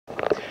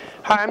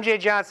Hi, I'm Jay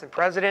Johnson,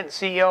 President and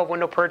CEO of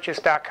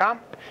WindowPurchase.com,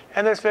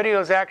 and this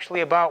video is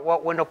actually about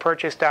what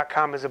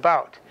WindowPurchase.com is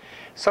about.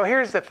 So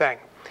here's the thing.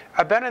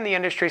 I've been in the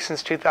industry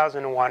since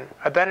 2001.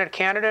 I've been in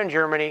Canada and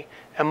Germany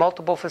and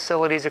multiple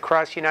facilities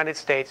across the United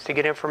States to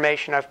get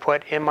information I've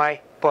put in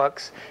my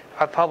books.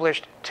 I've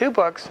published 2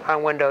 books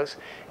on Windows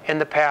in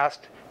the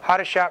past, How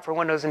to Shop for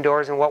Windows and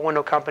Doors and What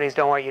Window Companies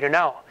Don't Want You to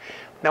Know.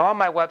 Now on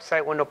my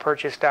website,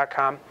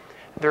 WindowPurchase.com,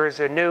 there is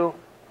a new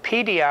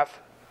PDF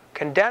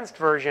condensed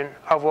version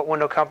of what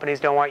window companies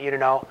don't want you to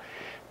know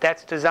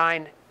that's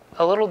designed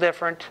a little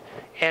different,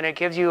 and it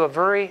gives you a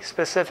very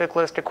specific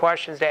list of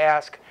questions to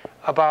ask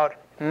about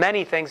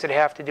many things that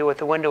have to do with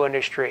the window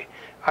industry.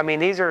 I mean,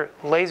 these are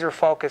laser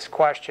focused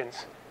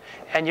questions,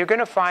 and you're going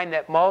to find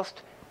that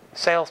most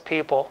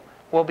salespeople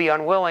will be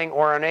unwilling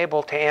or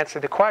unable to answer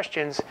the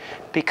questions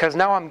because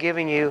now I'm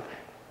giving you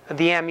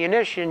the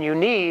ammunition you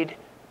need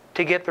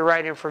to get the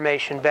right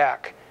information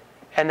back.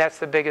 And that's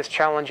the biggest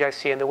challenge I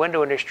see in the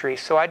window industry.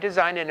 So I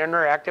designed an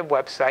interactive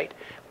website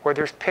where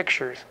there's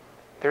pictures,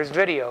 there's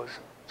videos.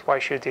 That's why I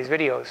shoot these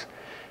videos.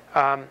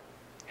 And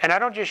I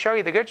don't just show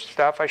you the good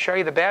stuff, I show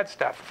you the bad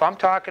stuff. If I'm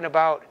talking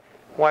about,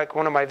 like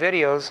one of my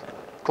videos,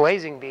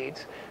 glazing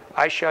beads,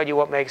 I show you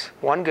what makes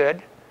one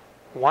good,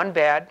 one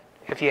bad.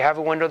 If you have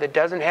a window that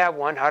doesn't have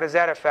one, how does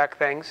that affect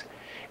things?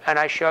 And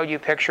I show you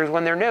pictures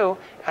when they're new,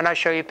 and I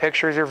show you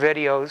pictures or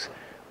videos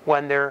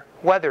when they're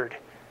weathered.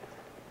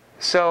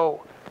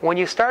 So when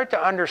you start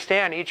to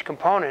understand each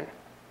component,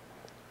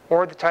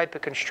 or the type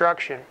of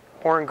construction,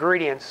 or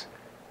ingredients,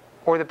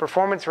 or the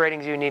performance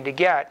ratings you need to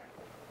get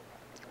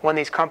when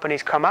these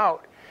companies come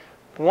out,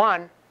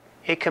 one,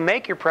 it can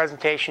make your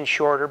presentation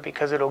shorter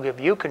because it'll give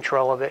you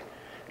control of it.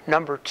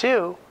 Number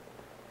 2,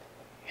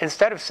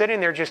 instead of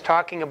sitting there just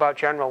talking about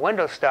general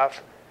window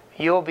stuff,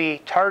 you'll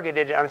be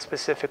targeted on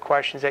specific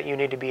questions that you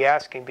need to be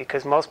asking,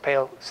 because most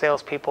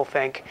salespeople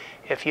think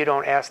if you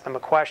don't ask them a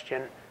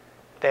question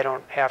they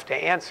don't have to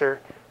answer,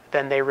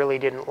 then they really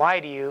didn't lie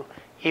to you,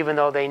 even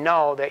though they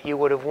know that you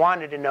would have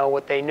wanted to know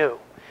what they knew.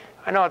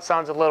 I know it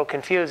sounds a little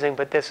confusing,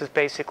 but this is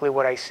basically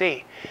what I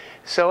see.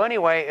 So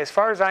anyway, as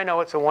far as I know,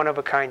 it's a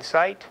one-of-a-kind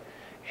site,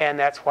 and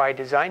that's why I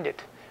designed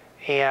it.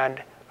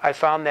 And I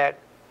found that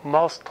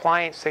most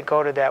clients that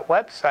go to that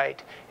website,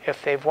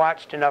 if they've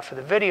watched enough of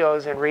the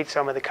videos and read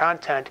some of the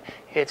content,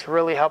 it's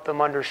really helped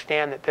them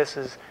understand that this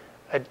is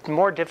a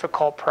more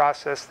difficult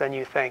process than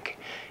you think.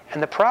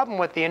 And the problem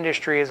with the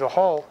industry as a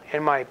whole,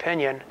 in my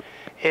opinion,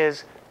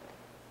 is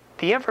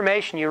the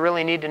information you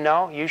really need to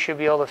know, you should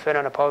be able to fit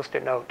on a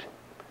post-it note.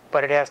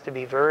 But it has to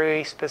be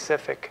very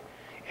specific.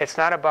 It's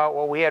not about,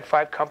 well, we had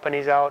 5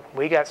 companies out,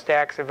 we got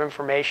stacks of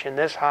information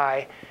this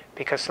high,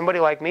 because somebody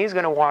like me is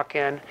going to walk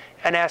in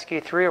and ask you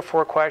 3 or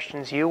 4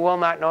 questions you will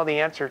not know the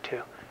answer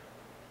to.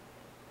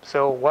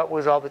 So what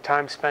was all the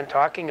time spent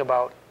talking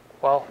about?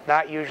 Well,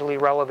 not usually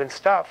relevant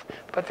stuff,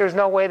 but there's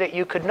no way that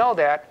you could know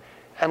that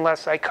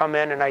unless I come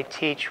in and I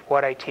teach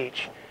what I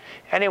teach.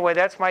 Anyway,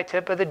 that's my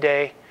tip of the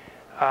day.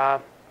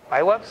 My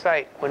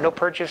website,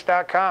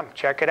 WindowPurchase.com.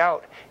 Check it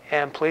out.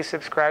 And please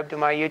subscribe to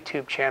my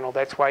YouTube channel.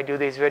 That's why I do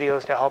these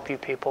videos, to help you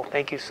people.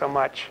 Thank you so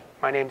much.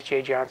 My name's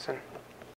Jay Johnson.